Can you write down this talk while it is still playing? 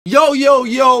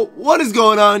Yo, what is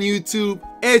going on YouTube?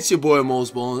 It's your boy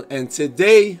Mosballin, and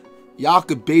today y'all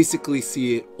could basically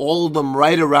see it, all of them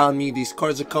right around me. These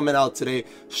cards are coming out today,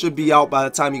 should be out by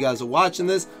the time you guys are watching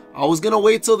this. I was gonna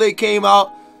wait till they came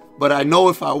out, but I know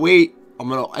if I wait I'm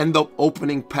gonna end up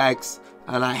opening packs,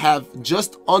 and I have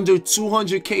just under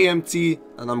 200 KMT,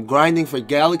 and I'm grinding for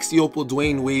Galaxy Opal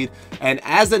Dwayne Wade. And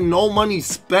as a no money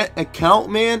spent account,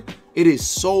 man, it is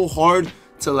so hard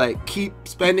to like keep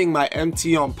spending my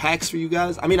MT on packs for you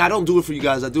guys. I mean, I don't do it for you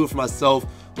guys, I do it for myself,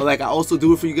 but like I also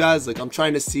do it for you guys. Like I'm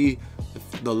trying to see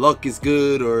if the luck is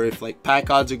good or if like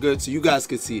pack odds are good, so you guys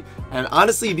could see. And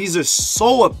honestly, these are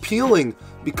so appealing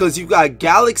because you got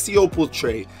Galaxy Opal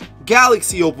Trae,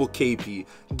 Galaxy Opal KP,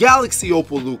 Galaxy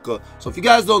Opal Luka. So if you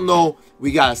guys don't know,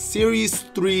 we got Series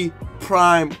 3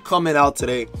 Prime coming out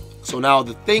today. So now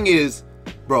the thing is,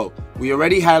 bro, we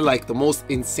already had like the most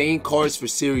insane cards for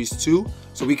Series 2,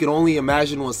 so we can only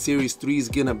imagine what Series 3 is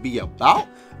gonna be about.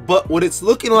 But what it's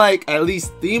looking like, at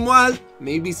least theme wise,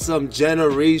 maybe some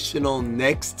generational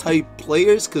next type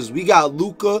players, because we got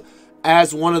Luka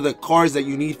as one of the cards that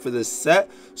you need for this set.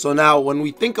 So now when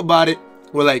we think about it,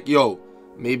 we're like, yo,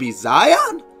 maybe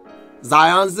Zion's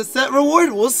the set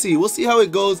reward. We'll see how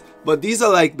it goes. But these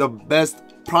are like the best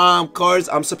prime cards.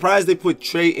 I'm surprised they put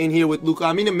Trae in here with Luka.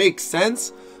 I mean, it makes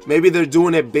sense. Maybe they're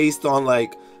doing it based on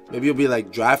like, maybe it'll be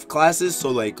like draft classes, so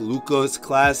like Luka's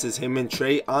class is him and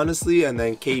Trae, honestly, and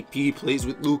then KP plays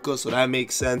with Luka, so that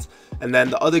makes sense. And then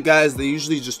the other guys, they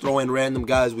usually just throw in random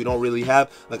guys we don't really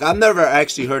have. Like I've never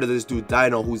actually heard of this dude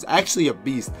Dino, who's actually a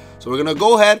beast. So we're gonna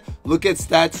go ahead, look at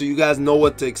stats so you guys know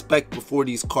what to expect before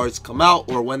these cards come out,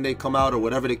 or when they come out, or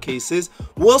whatever the case is.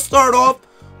 We'll start off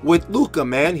with Luka,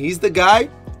 man. He's the guy,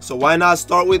 so why not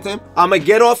start with him? I'm gonna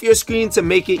get off your screen to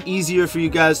make it easier for you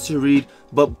guys to read,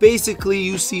 but basically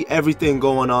you see everything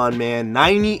going on, man.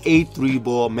 98 3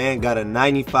 ball, man got a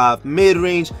 95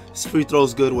 mid-range, his free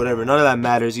throws good, whatever, none of that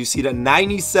matters. You see the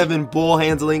 97 ball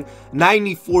handling,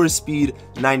 94 speed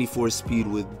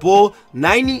with ball,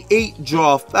 98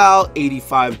 draw foul,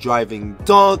 85 driving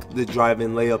dunk. The driving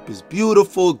layup is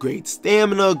beautiful, great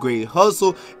stamina, great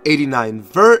hustle, 89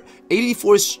 vert,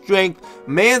 84 strength.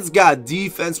 Man's got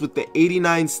defense with the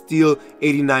 89 steal,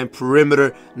 89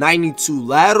 perimeter, 92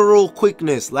 lateral quickness.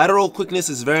 Lateral quickness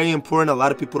is very important. A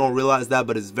lot of people don't realize that,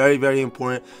 but it's very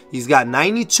important. He's got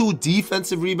 92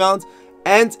 defensive rebounds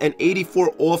and an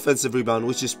 84 offensive rebound,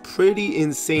 which is pretty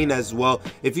insane as well.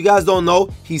 If you guys don't know,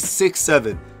 he's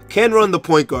 6'7". Can run the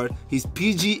point guard. He's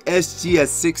PGSG at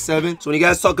 6'7". So when you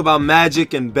guys talk about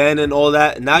Magic and Ben and all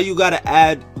that, now you got to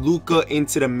add Luka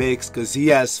into the mix because he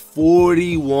has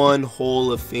 41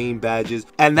 Hall of Fame badges.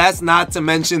 And that's not to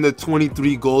mention the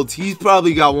 23 golds. He's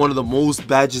probably got one of the most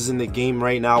badges in the game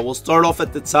right now. We'll start off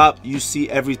at the top. You see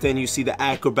everything. You see the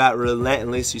Acrobat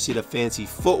Relentless. You see the fancy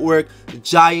footwork. The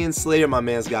Giant Slayer. My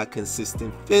man's got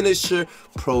consistent finisher.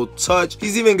 Pro touch.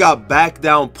 He's even got back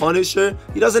down Punisher.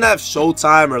 He doesn't have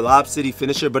Showtime or Lob City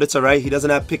finisher, but it's alright. He doesn't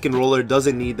have pick and roller,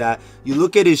 doesn't need that. You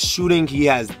look at his shooting, he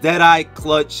has Deadeye,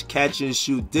 clutch, catch and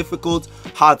shoot, difficult,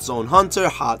 hot zone hunter,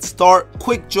 hot start,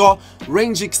 quick draw,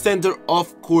 range extender,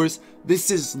 of course.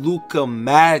 This is Luka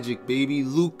Magic, baby.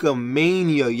 Luka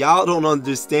Mania. Y'all don't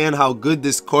understand how good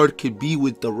this card could be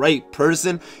with the right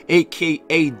person,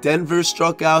 aka Denver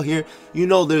struck out here. You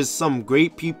know there's some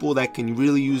great people that can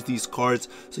really use these cards.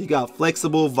 So you got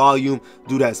flexible volume,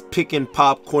 dude that's pick and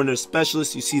pop corner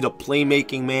specialist. You see the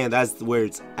playmaking, man, that's where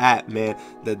it's at, man.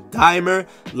 The dimer,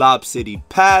 Lob City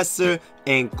passer,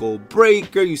 ankle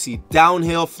breaker. You see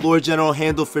downhill, floor general,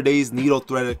 handle for days, needle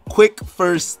threader, quick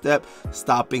first step,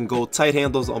 stop and go, tight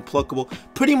handles, unpluckable.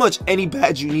 Pretty much any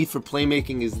badge you need for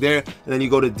playmaking is there. And then you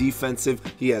go to defensive,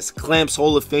 he has clamps,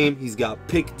 Hall of Fame, he's got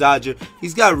pick dodger,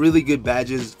 he's got really good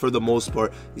badges for the most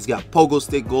part. He's got pogo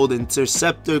stick gold,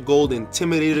 interceptor gold,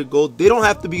 intimidator gold. They don't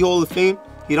have to be Hall of Fame.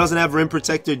 He doesn't have rim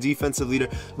protector, defensive leader,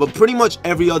 but pretty much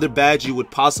every other badge you would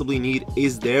possibly need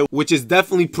is there, which is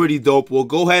definitely pretty dope. We'll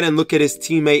go ahead and look at his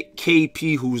teammate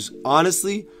KP, who's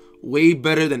honestly way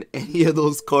better than any of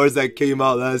those cards that came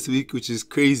out last week, which is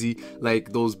crazy.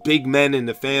 Like those big men in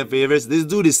the fan favorites. This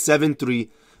dude is 7'3",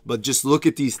 but just look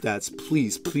at these stats,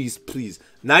 please.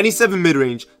 97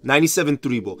 mid-range, 97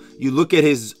 3-ball. You look at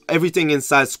his everything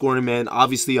inside scoring, man,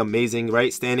 obviously amazing,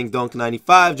 right? Standing dunk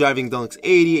 95, driving dunks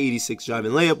 80, 86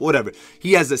 driving layup, whatever.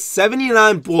 He has a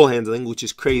 79 ball handling, which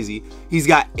is crazy. He's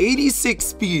got 86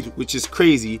 speed, which is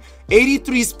crazy.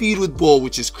 83 speed with ball,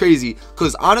 which is crazy.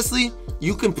 Because honestly,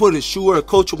 you can put a shoe or a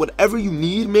coach or whatever you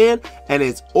need, man, and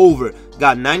it's over.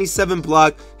 Got 97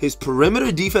 block. His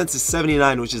perimeter defense is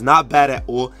 79, which is not bad at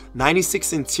all.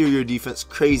 96 interior defense,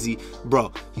 crazy.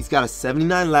 Bro, he's got a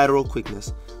 79 lateral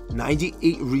quickness,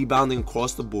 98 rebounding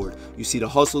across the board. You see the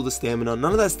hustle, the stamina.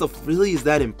 None of that stuff really is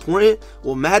that important.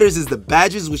 What matters is the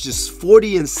badges, which is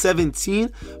 40 and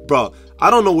 17. Bro, I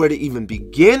don't know where to even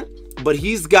begin, but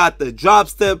he's got the drop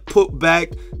step, put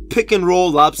back, pick and roll,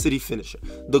 lob city finisher.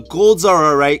 The golds are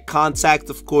alright. Contact,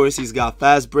 of course. He's got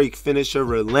fast break finisher,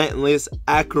 relentless,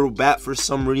 acrobat for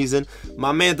some reason.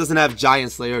 My man doesn't have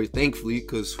giant slayer, thankfully,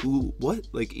 because what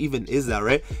like even is that,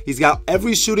 right? He's got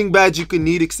every shooting badge you can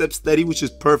need except steady, which is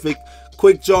perfect.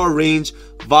 Quick draw range,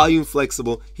 volume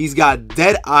flexible. He's got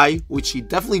dead eye, which he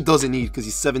definitely doesn't need because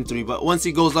he's 7'3", but once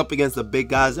he goes up against the big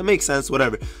guys, it makes sense,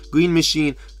 whatever. Green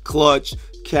machine, clutch,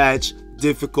 catch,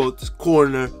 difficult,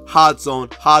 corner, hot zone,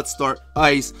 hot start,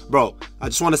 ice. Bro, I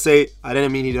just want to say, I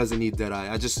didn't mean he doesn't need that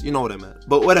eye. I just, you know what I meant.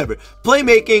 But whatever.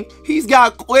 Playmaking, he's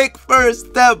got quick first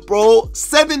step, bro.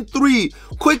 7'3",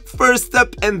 quick first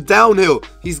step and downhill.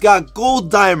 He's got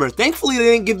gold dimer. Thankfully,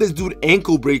 they didn't give this dude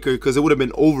ankle breaker because it would have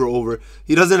been over.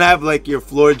 He doesn't have like your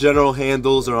floor general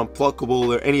handles or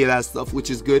unpluckable or any of that stuff,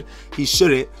 which is good. He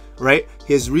shouldn't. Right?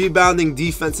 His rebounding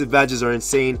defensive badges are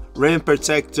insane. Rim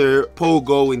protector,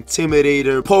 pogo,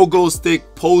 intimidator, pogo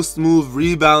stick, post move,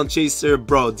 rebound chaser.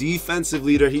 Bro, defensive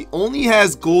leader. He only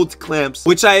has gold clamps,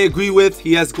 which I agree with.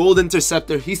 He has gold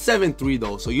interceptor. He's 7'3"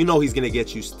 though, so you know he's gonna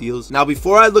get you steals. Now,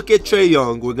 before I look at Trae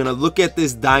Young, we're gonna look at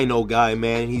this Dino guy,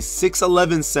 man. He's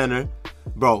 6'11" center.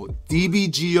 Bro,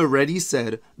 DBG already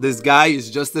said this guy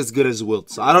is just as good as Wilt.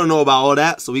 So I don't know about all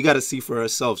that. So we got to see for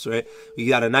ourselves, right? We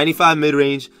got a 95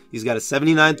 mid-range. He's got a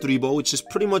 79 3-ball, which is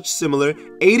pretty much similar.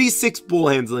 86 ball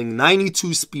handling,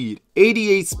 92 speed,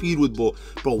 88 speed with ball.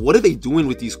 Bro, what are they doing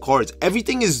with these cards?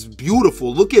 Everything is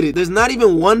beautiful. Look at it. There's not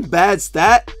even one bad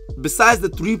stat besides the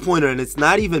three-pointer, and it's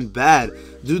not even bad.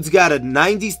 Dude's got a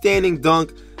 90 standing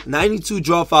dunk, 92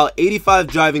 draw foul, 85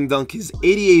 driving dunk, his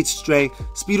 88 strength,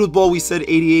 speed with ball we said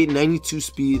 88, 92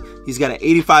 speed. He's got an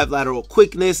 85 lateral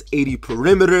quickness, 80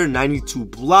 perimeter, 92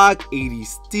 block, 80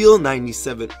 steal,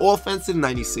 97 offensive,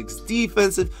 96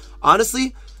 defensive.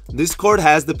 Honestly, this card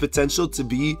has the potential to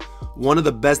be one of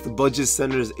the best budget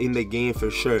centers in the game for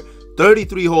sure.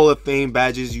 33 Hall of Fame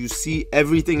badges. You see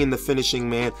everything in the finishing,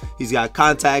 man. He's got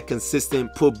contact,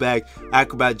 consistent, putback,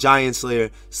 acrobat, giant slayer,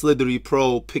 slithery,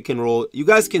 pro, pick and roll. You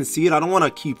guys can see it. I don't want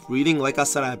to keep reading. Like I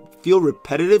said, I feel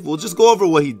repetitive. We'll just go over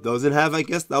what he doesn't have, I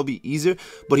guess. That'll be easier.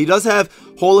 But he does have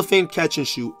Hall of Fame catch and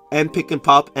shoot and pick and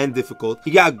pop and difficult.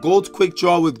 He got gold quick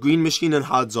draw with green machine and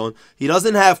hot zone. He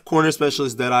doesn't have corner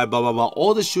specialist, dead eye, blah, blah, blah.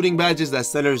 All the shooting badges that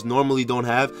centers normally don't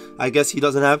have, I guess he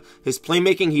doesn't have. His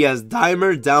playmaking, he has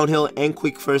dimer, downhill, and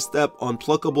quick first step,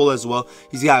 unpluckable as well.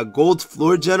 He's got gold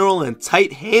floor general and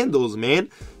tight handles, man.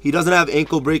 He doesn't have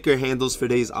ankle breaker handles for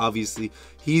days, obviously.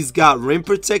 He's got rim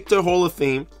protector Hall of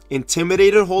Fame,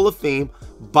 intimidator Hall of Fame,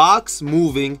 box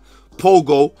moving,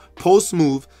 pogo, post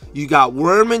move. You got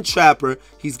worm and trapper.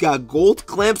 He's got gold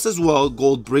clamps as well,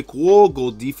 gold brick wall,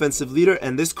 gold defensive leader,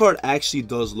 and this card actually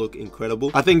does look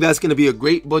incredible. I think that's going to be a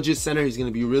great budget center. He's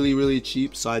going to be really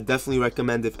cheap, so I definitely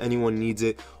recommend if anyone needs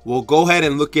it. We'll go ahead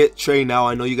and look at Trae now.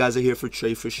 I know you guys are here for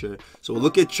Trae for sure. So we'll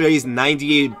look at Trae's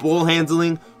 98 ball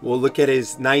handling. We'll look at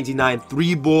his 99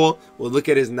 3-ball. We'll look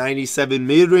at his 97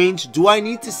 mid-range. Do I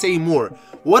need to say more?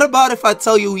 What about if I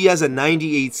tell you he has a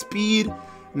 98 speed,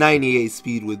 98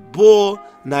 speed with ball,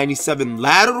 97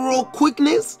 lateral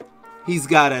quickness, he's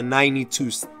got a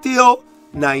 92 steal,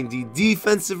 90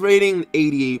 defensive rating,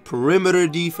 88 perimeter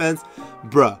defense.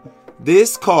 Bruh,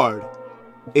 this card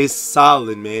is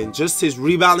solid, man. Just his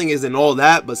rebounding isn't all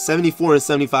that, but 74 and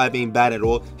 75 ain't bad at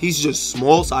all. He's just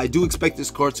small, so I do expect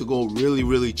this card to go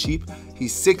really cheap.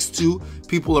 He's 6'2".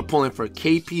 People are pulling for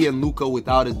KP and Luka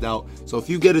without a doubt. So if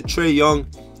you get a Trae Young,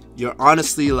 you're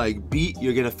honestly like beat.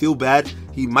 You're gonna feel bad.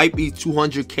 He might be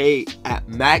 200K at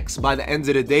max by the end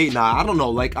of the day. Nah, I don't know.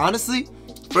 Like honestly,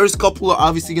 first couple are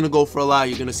obviously gonna go for a lot.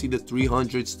 You're gonna see the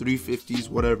 300s, 350s,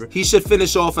 whatever. He should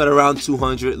finish off at around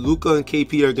 200. Luka and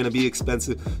KP are gonna be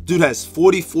expensive. Dude has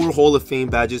 44 Hall of Fame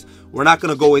badges. We're not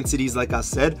gonna go into these like I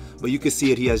said, but you can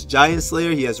see it. He has Giant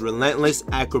Slayer, he has Relentless,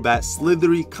 Acrobat,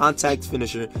 Slithery, Contact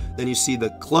Finisher. Then you see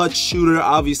the Clutch Shooter,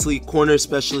 obviously Corner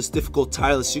Specialist, Difficult,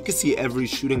 Tireless. You can see every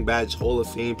shooting badge Hall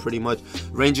of Fame pretty much.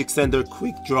 Range Extender,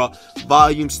 Quick Draw,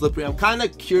 Volume, Slippery. I'm kind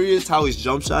of curious how his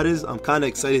jump shot is. I'm kind of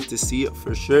excited to see it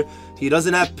for sure. He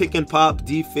doesn't have pick and pop,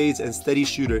 deep fades, and steady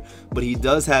shooter, but he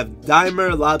does have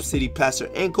dimer, lob city passer,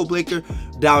 ankle breaker,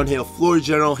 downhill, floor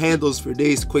general, handles for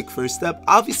days, quick first step.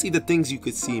 Obviously the things you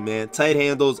could see, man. Tight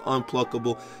handles,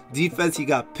 unpluckable. Defense, he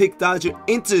got pick dodger,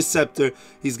 interceptor.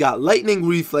 He's got lightning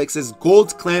reflexes,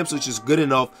 gold clamps, which is good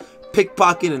enough.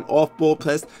 pickpocket and off-ball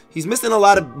pest. He's missing a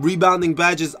lot of rebounding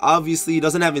badges. Obviously, he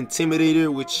doesn't have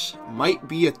intimidator, which might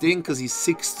be a thing because he's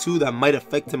 6'2". That might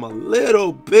affect him a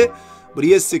little bit, but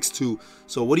he is 6'2".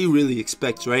 So what do you really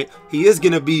expect, right? He is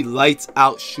going to be lights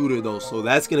out shooter though, so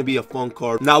that's going to be a fun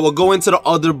card. Now we'll go into the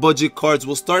other budget cards.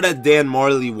 We'll start at Dan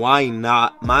Marley. Why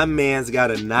not? My man's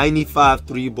got a 95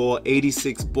 3-ball,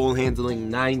 86 ball handling,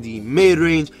 90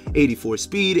 mid-range, 84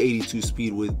 speed, 82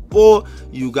 speed with ball.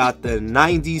 You got the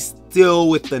 90 still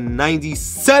with the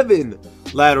 97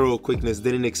 lateral quickness.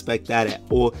 Didn't expect that at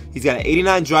all. He's got an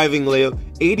 89 driving layup,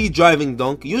 80 driving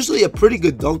dunk. Usually a pretty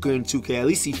good dunker in 2K. At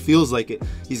least he feels like it.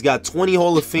 He's got 20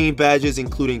 Hall of Fame badges,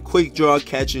 including quick draw,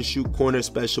 catch and shoot, corner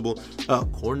special.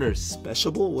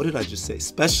 What did I just say?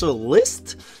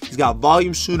 Specialist. He's got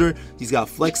volume shooter. He's got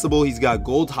flexible. He's got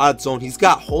gold hot zone. He's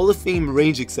got Hall of Fame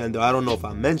range extender. I don't know if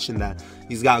I mentioned that.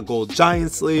 He's got gold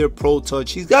giant slayer, pro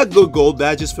touch. He's got good gold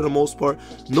badges for the most part.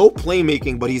 No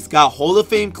playmaking, but he's got Hall of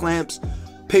Fame clamps,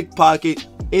 pickpocket,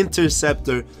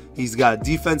 interceptor. He's got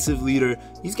defensive leader.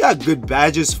 He's got good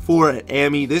badges for an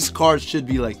AMI. This card should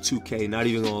be like 2K, not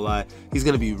even gonna lie. He's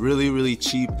gonna be really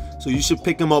cheap, so you should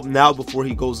pick him up now before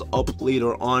he goes up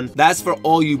later on. That's for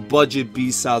all you budget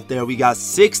beasts out there. We got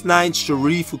 6'9"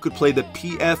 Shareef, who could play the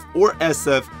PF or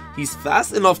SF. He's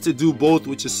fast enough to do both,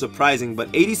 which is surprising, but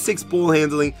 86 ball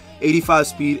handling, 85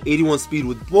 speed, 81 speed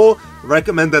with ball.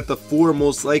 Recommend that the 4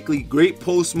 most likely. Great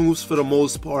post moves for the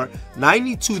most part.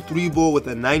 92 3-ball with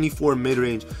a 94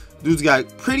 mid-range. Dude's got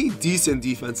pretty decent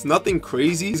defense, nothing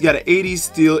crazy. He's got an 80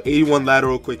 steal, 81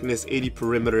 lateral quickness, 80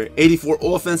 perimeter, 84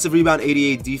 offensive rebound,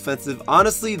 88 defensive.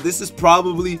 Honestly, this is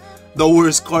probably the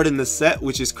worst card in the set,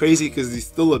 which is crazy because he's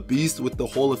still a beast with the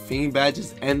Hall of Fame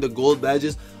badges and the gold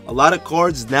badges. A lot of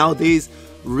cards nowadays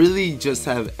really just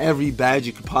have every badge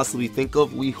you could possibly think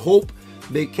of. We hope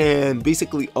they can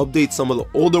basically update some of the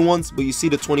older ones, but you see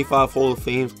the 25 Hall of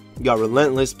Fame. You got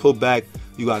relentless, put back.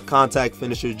 You got contact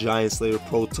finisher, giant slayer,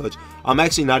 pro touch. I'm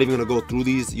actually not even gonna go through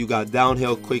these. You got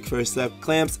downhill, quick first step,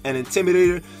 clamps, and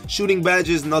intimidator. Shooting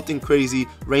badges, nothing crazy.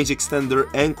 Range extender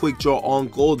and quick draw on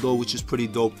gold though, which is pretty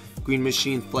dope. Green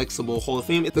machine, flexible, Hall of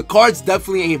Fame. The cards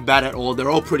definitely ain't bad at all.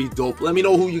 They're all pretty dope. Let me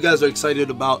know who you guys are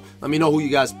excited about. Let me know who you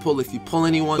guys pull if you pull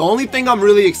anyone. The only thing I'm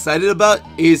really excited about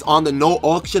is on the no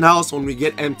auction house when we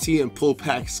get MT and pull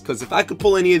packs, because if I could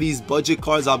pull any of these budget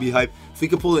cards, I'll be hyped. If we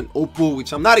could pull an Opal,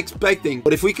 which I'm not expecting,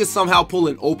 but if we could somehow pull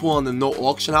an Opal on the no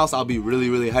auction house, I'll be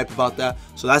really hyped about that.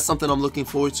 So that's something I'm looking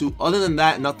forward to. Other than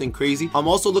that, nothing crazy. I'm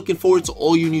also looking forward to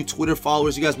all you new Twitter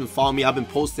followers. You guys been following me. I've been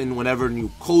posting whenever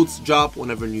new codes drop,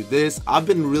 whenever new this. I've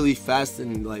been really fast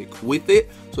and like with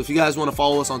it. So if you guys want to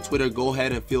follow us on Twitter, go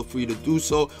ahead and feel free to do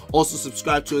so. Also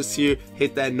subscribe to us here,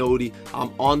 hit that noti.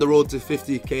 I'm on the road to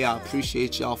 50K. I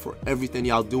appreciate y'all for everything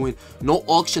y'all doing. No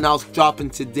auction house dropping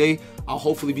today. I'll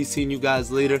hopefully be seeing you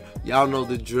guys later. Y'all know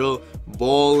the drill.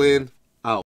 Ballin'.